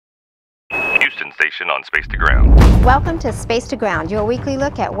question station on Space to Ground. Welcome to Space to Ground, your weekly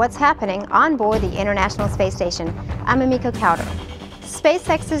look at what's happening on board the International Space Station. I'm Amika Cowder.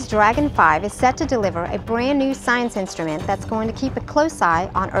 SpaceX's Dragon 5 is set to deliver a brand new science instrument that's going to keep a close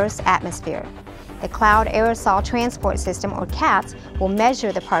eye on Earth's atmosphere. The Cloud Aerosol Transport System, or CATS, will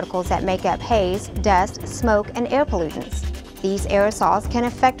measure the particles that make up haze, dust, smoke, and air pollutants. These aerosols can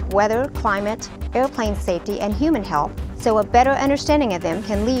affect weather, climate, airplane safety, and human health, so a better understanding of them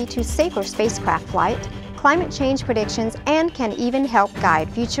can lead to safer spacecraft flight, climate change predictions, and can even help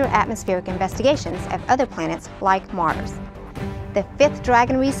guide future atmospheric investigations of other planets like Mars. The 5th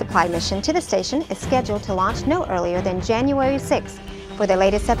Dragon resupply mission to the station is scheduled to launch no earlier than January 6th. For the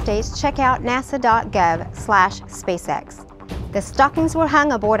latest updates, check out nasa.gov/SpaceX. The stockings were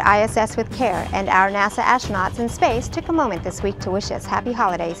hung aboard ISS with care, and our NASA astronauts in space took a moment this week to wish us happy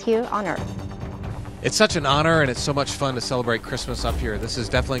holidays here on Earth. It's such an honor, and it's so much fun to celebrate Christmas up here. This is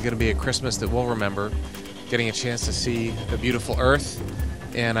definitely going to be a Christmas that we'll remember, getting a chance to see the beautiful Earth.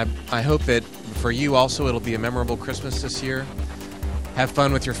 And I hope that for you also it'll be a memorable Christmas this year. Have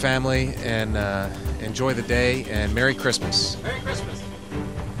fun with your family and enjoy the day, and Merry Christmas. Merry Christmas.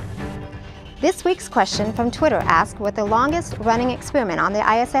 This week's question from Twitter asked what the longest running experiment on the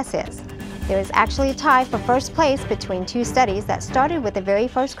ISS is. There is actually a tie for first place between two studies that started with the very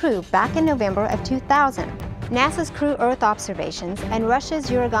first crew back in November of 2000. NASA's Crew Earth Observations and Russia's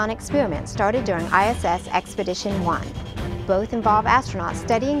Uragan experiment started during ISS Expedition 1. Both involve astronauts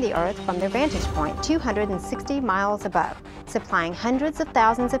studying the Earth from their vantage point 260 miles above, supplying hundreds of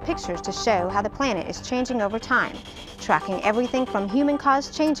thousands of pictures to show how the planet is changing over time, tracking everything from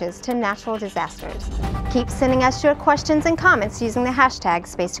human-caused changes to natural disasters. Keep sending us your questions and comments using the hashtag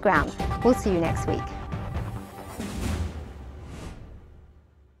SpaceToGround. We'll see you next week.